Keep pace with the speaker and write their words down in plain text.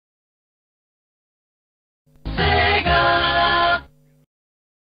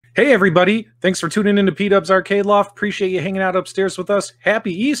Hey everybody, thanks for tuning in to PDubs Arcade Loft. Appreciate you hanging out upstairs with us.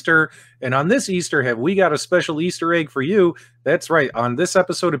 Happy Easter. And on this Easter, have we got a special Easter egg for you. That's right. On this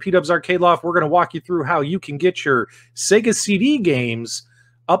episode of PDubs Arcade Loft, we're going to walk you through how you can get your SegaCD games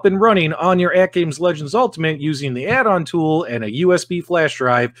up and running on your AtGames Legends Ultimate using the add-on tool and a USB flash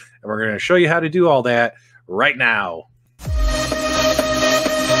drive. And we're going to show you how to do all that right now.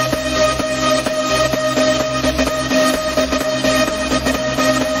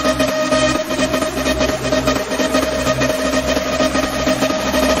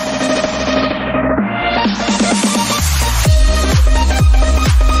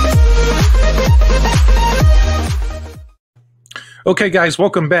 Okay, guys,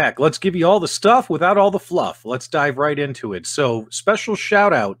 welcome back. Let's give you all the stuff without all the fluff. Let's dive right into it. So, special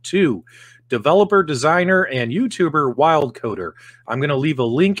shout out to developer, designer, and YouTuber WildCoder. I'm going to leave a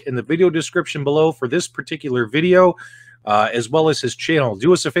link in the video description below for this particular video, as well as his channel.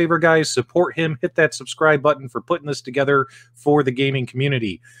 Do us a favor, guys. Support him. Hit that subscribe button for putting this together for the gaming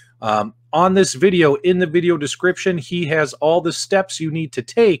community. On this video, in the video description, he has all the steps you need to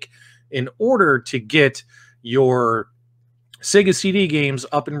take in order to get your SegaCD games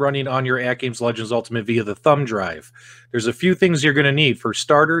up and running on your AtGames Legends Ultimate via the thumb drive. There's a few things you're going to need. For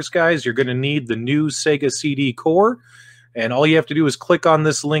starters, guys, you're going to need the new SegaCD core. And all you have to do is click on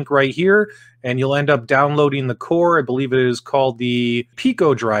this link right here, and you'll end up downloading the core. I believe it is called the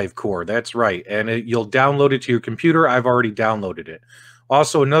Pico Drive core. That's right. And you'll download it to your computer. I've already downloaded it.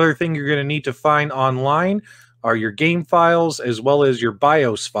 Also, another thing you're going to need to find online are your game files as well as your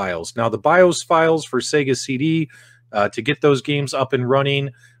BIOS files. Now, the BIOS files for SegaCD, to get those games up and running,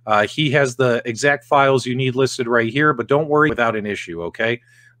 he has the exact files you need listed right here, but don't worry without an issue, okay?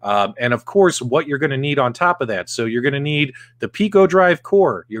 And of course, what you're going to need on top of that. So you're going to need the Pico Drive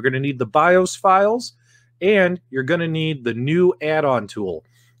core, you're going to need the BIOS files, and you're going to need the new add-on tool.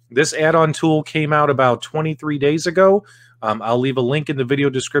 This add-on tool came out about 23 days ago. I'll leave a link in the video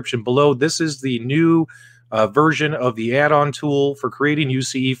description below. This is the new version of the add-on tool for creating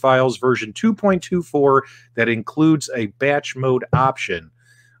UCE files, version 2.24, that includes a batch mode option.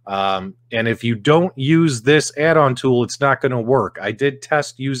 And if you don't use this add-on tool, it's not going to work. I did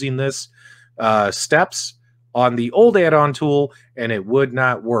test using this steps on the old add-on tool, and it would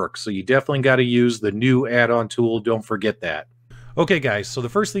not work. So you definitely got to use the new add-on tool. Don't forget that. Okay, guys, so the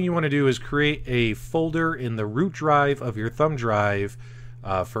first thing you want to do is create a folder in the root drive of your thumb drive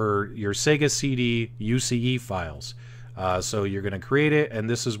for your SegaCD UCE files. So you're going to create it, and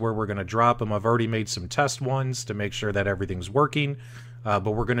this is where we're going to drop them. I've already made some test ones to make sure that everything's working, but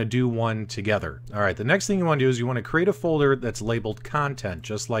we're going to do one together. All right, the next thing you want to do is you want to create a folder that's labeled Content,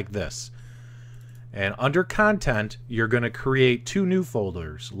 just like this. And under Content, you're going to create two new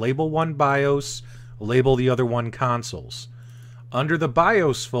folders. Label one BIOS, label the other one Consoles. Under the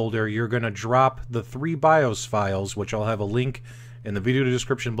BIOS folder, you're going to drop the 3 BIOS files, which I'll have a link in the video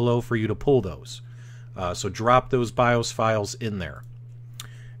description below for you to pull those. So drop those BIOS files in there.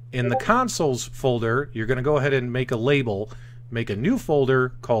 In the Consoles folder, you're going to go ahead and make a label, make a new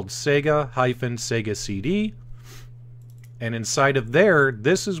folder called Sega-SegaCD, and inside of there,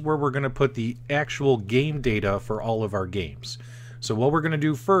 this is where we're going to put the actual game data for all of our games. So what we're going to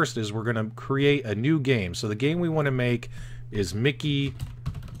do first is we're going to create a new game. So the game we want to make is Mickey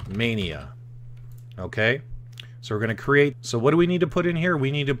Mania. Okay? So we're going to create, so what do we need to put in here? We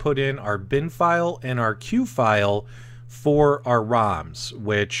need to put in our bin file and our Q file for our ROMs,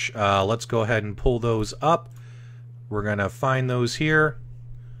 which let's go ahead and pull those up. We're going to find those here.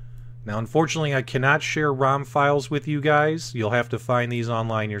 Now, unfortunately, I cannot share ROM files with you guys. You'll have to find these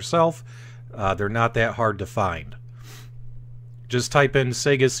online yourself. They're not that hard to find. Just type in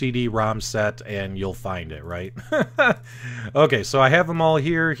SegaCD ROM set and you'll find it, right? Okay, so I have them all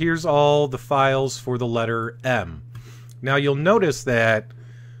here. Here's all the files for the letter M. Now you'll notice that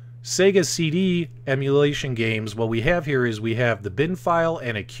SegaCD emulation games, what we have here is we have the bin file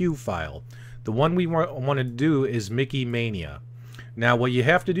and a Q file. The one we want to do is Mickey Mania. Now what you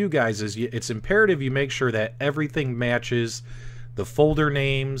have to do, guys, is it's imperative you make sure that everything matches the folder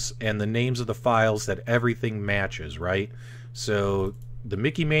names and the names of the files, that everything matches, right? So the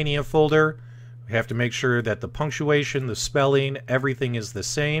Mickey Mania folder, we have to make sure that the punctuation, the spelling, everything is the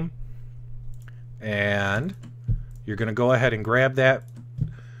same. And you're going to go ahead and grab that,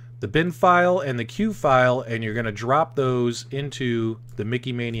 the bin file and the Q file, and you're going to drop those into the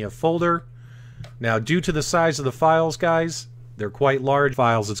Mickey Mania folder. Now, due to the size of the files, guys, they're quite large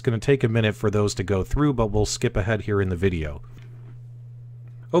files. It's going to take a minute for those to go through, but we'll skip ahead here in the video.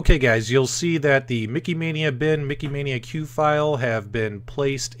 Okay guys, you'll see that the Mickey Mania bin, Mickey Mania Q file have been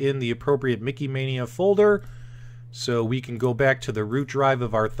placed in the appropriate Mickey Mania folder. So we can go back to the root drive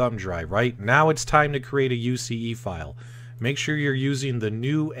of our thumb drive, right? Now it's time to create a UCE file. Make sure you're using the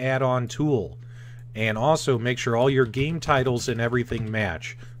new add-on tool. And also make sure all your game titles and everything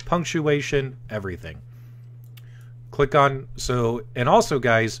match. Punctuation, everything. Click on, and also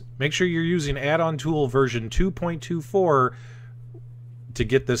guys, make sure you're using add-on tool version 2.24 to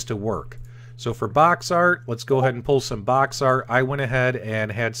get this to work. So for box art, let's go ahead and pull some box art. I went ahead and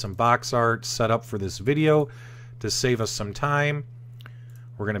had some box art set up for this video to save us some time.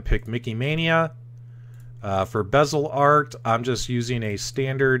 We're going to pick Mickey Mania. For bezel art, I'm just using a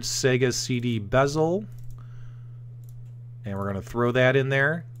standard SegaCD bezel. And we're going to throw that in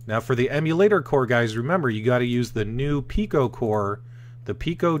there. Now for the emulator core, guys, remember you got to use the new Pico core, the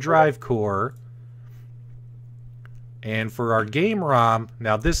Pico drive core. And for our game ROM,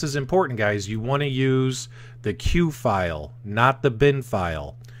 now this is important, guys, you want to use the Q file, not the bin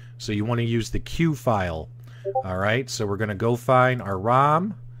file. So you want to use the Q file. Alright, so we're going to go find our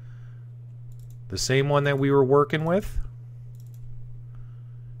ROM, the same one that we were working with.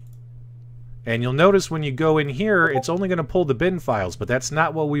 And you'll notice when you go in here, it's only going to pull the bin files, but that's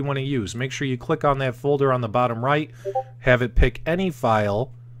not what we want to use. Make sure you click on that folder on the bottom right, have it pick any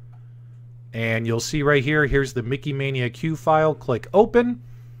file, and you'll see right here, here's the Mickey Mania Q file. Click open,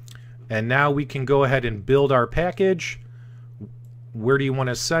 and now we can go ahead and build our package. Where do you want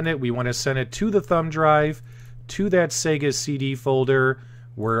to send it? We want to send it to the thumb drive, to that Sega CD folder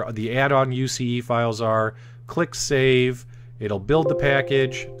where the add-on UCE files are. Click save. It'll build the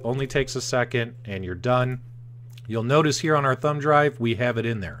package. Only takes a second, and you're done. You'll notice here on our thumb drive, we have it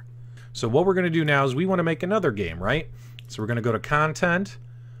in there. So what we're going to do now is we want to make another game, right? So we're going to go to Content.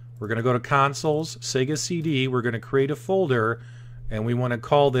 We're going to go to Consoles, Sega CD. We're going to create a folder, and we want to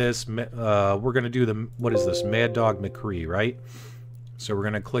call this, we're going to do the, what is this, Mad Dog McCree, right? So we're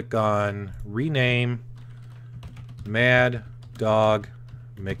going to click on Rename Mad Dog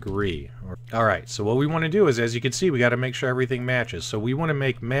McCree. Alright, so what we want to do is, as you can see, we got to make sure everything matches. So we want to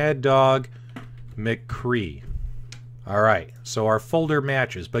make Mad Dog McCree. Alright, so our folder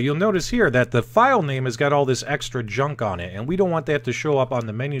matches. But you'll notice here that the file name has got all this extra junk on it, and we don't want that to show up on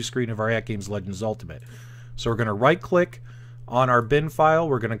the menu screen of our AtGames Legends Ultimate. So we're going to right-click on our bin file.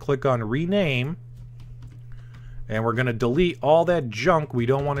 We're going to click on Rename, and we're going to delete all that junk we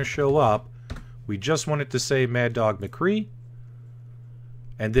don't want to show up. We just want it to say Mad Dog McCree.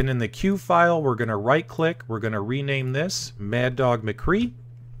 And then in the Q file, we're going to right-click. We're going to rename this Mad Dog McCree.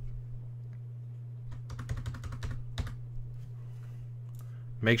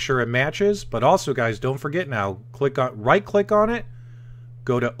 Make sure it matches. But also, guys, don't forget now, right-click on it.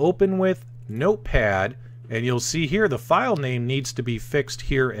 Go to Open with Notepad. And you'll see here the file name needs to be fixed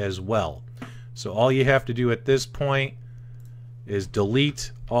here as well. So all you have to do at this point is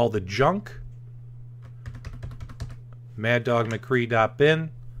delete all the junk.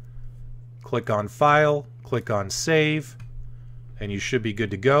 MadDogMcCree.bin. Click on File, click on Save, and you should be good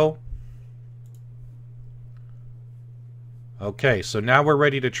to go. Okay, so now we're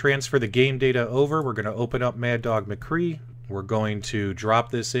ready to transfer the game data over. We're going to open up Mad Dog McCree. We're going to drop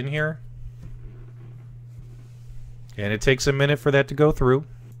this in here. And it takes a minute for that to go through.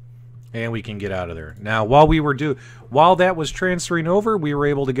 And we can get out of there. Now, while that was transferring over, we were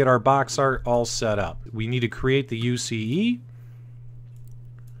able to get our box art all set up. We need to create the UCE.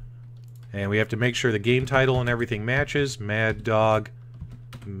 And we have to make sure the game title and everything matches. Mad Dog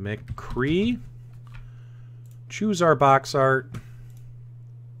McCree. Choose our box art.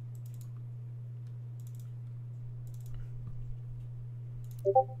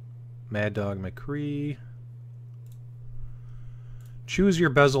 Mad Dog McCree. Choose your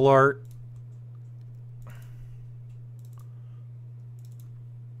bezel art.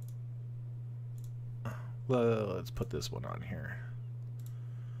 Let's put this one on here.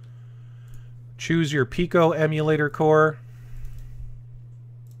 Choose your Pico emulator core.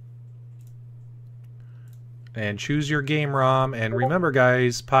 And choose your game ROM. And remember,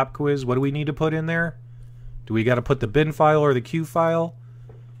 guys, pop quiz, what do we need to put in there? Do we got to put the bin file or the Q file?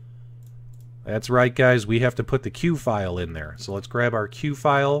 That's right, guys. We have to put the Q file in there. So let's grab our Q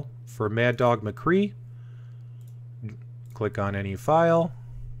file for Mad Dog McCree. Click on any file.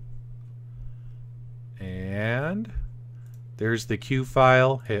 And there's the Q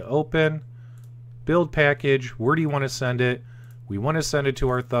file. Hit open. Build package. Where do you want to send it? We want to send it to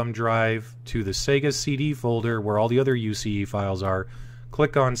our thumb drive, to the Sega CD folder where all the other UCE files are.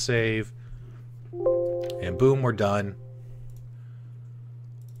 Click on save. And boom, we're done.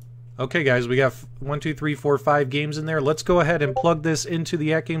 Okay, guys, we got 1, 2, 3, 4, 5 games in there. Let's go ahead and plug this into the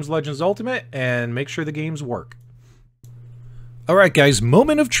AtGames Legends Ultimate and make sure the games work. All right, guys,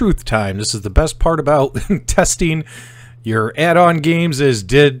 moment of truth time. This is the best part about testing your add-on games is,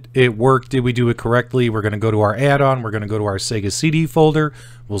 did it work? Did we do it correctly? We're going to go to our add-on. We're going to go to our Sega CD folder.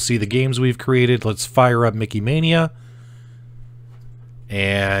 We'll see the games we've created. Let's fire up Mickey Mania.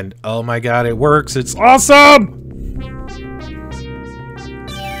 And, oh my god, it works. It's awesome!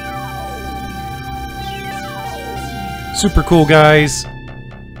 Super cool, guys,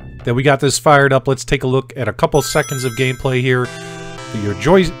 that we got this fired up. Let's take a look at a couple seconds of gameplay here. Your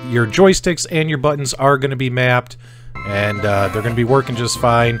joysticks and your buttons are going to be mapped, and they're going to be working just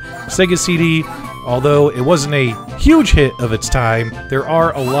fine. Sega CD, although it wasn't a huge hit of its time, there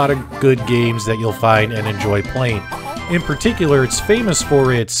are a lot of good games that you'll find and enjoy playing. In particular, it's famous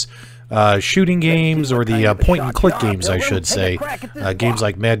for its shooting games, or the point-and-click games, I should say. Games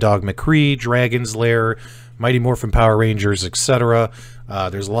like Mad Dog McCree, Dragon's Lair, Mighty Morphin Power Rangers, etc.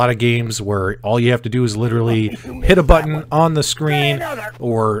 There's a lot of games where all you have to do is literally hit a button on the screen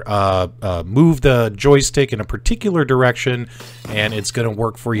or move the joystick in a particular direction, and it's going to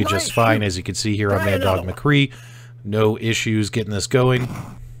work for you just fine, as you can see here on Mad Dog McCree. No issues getting this going.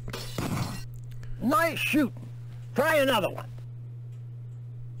 Nice shoot. Try another one.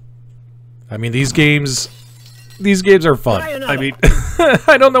 I mean, these games are fun. I mean,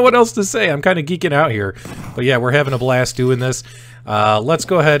 I don't know what else to say. I'm kind of geeking out here. But yeah, we're having a blast doing this. Let's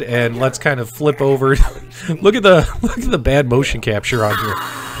go ahead and let's kind of flip over. Look at the bad motion capture on here.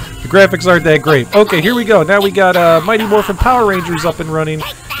 The graphics aren't that great. Okay, here we go. Now we got Mighty Morphin Power Rangers up and running.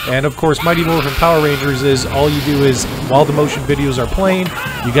 And of course, Mighty Morphin Power Rangers is, all you do is, while the motion videos are playing,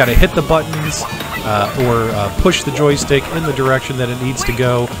 you got to hit the buttons or push the joystick in the direction that it needs to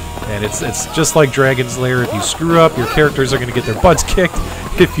go. And it's just like Dragon's Lair. If you screw up, your characters are going to get their butts kicked.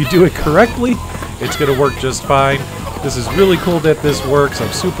 If you do it correctly, it's going to work just fine. This is really cool that this works.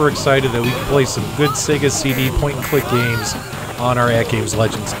 I'm super excited that we can play some good Sega CD point-and-click games on our AtGames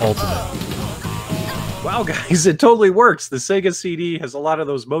Legends Ultimate. Wow, guys, it totally works. The Sega CD has a lot of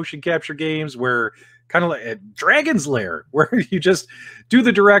those motion capture games where, kind of like Dragon's Lair, where you just do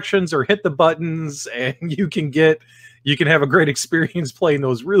the directions or hit the buttons, and you can have a great experience playing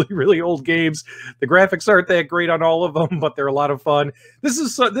those really, really old games. The graphics aren't that great on all of them, but they're a lot of fun. This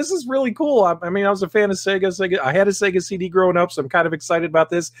is really cool. I mean, I was a fan of Sega. I had a Sega CD growing up, so I'm kind of excited about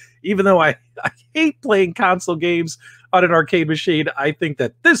this. Even though I hate playing console games on an arcade machine, I think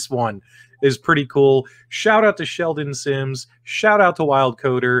that this one is pretty cool. Shout out to Sheldon Sims. Shout out to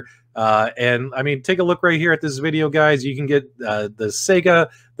WildCoder. And I mean, take a look right here at this video, guys. You can get the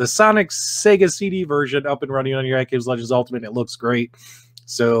Sonic Sega CD version up and running on your AtGames Legends Ultimate. It looks great.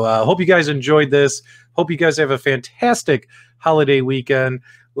 So hope you guys enjoyed this. Hope you guys have a fantastic holiday weekend.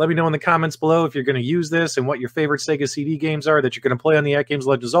 Let me know in the comments below if you're going to use this and what your favorite Sega CD games are that you're going to play on the AtGames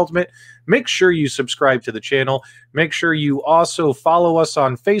Legends Ultimate. Make sure you subscribe to the channel. Make sure you also follow us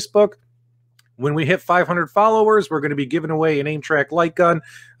on Facebook. When we hit 500 followers, we're going to be giving away an aim-track light gun.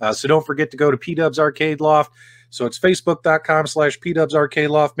 So don't forget to go to PDubs Arcade Loft. So it's facebook.com/PDubs Arcade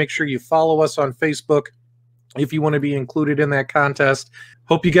Loft. Make sure you follow us on Facebook if you want to be included in that contest.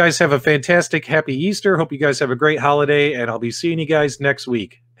 Hope you guys have a fantastic, happy Easter. Hope you guys have a great holiday, and I'll be seeing you guys next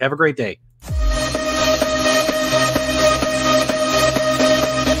week. Have a great day.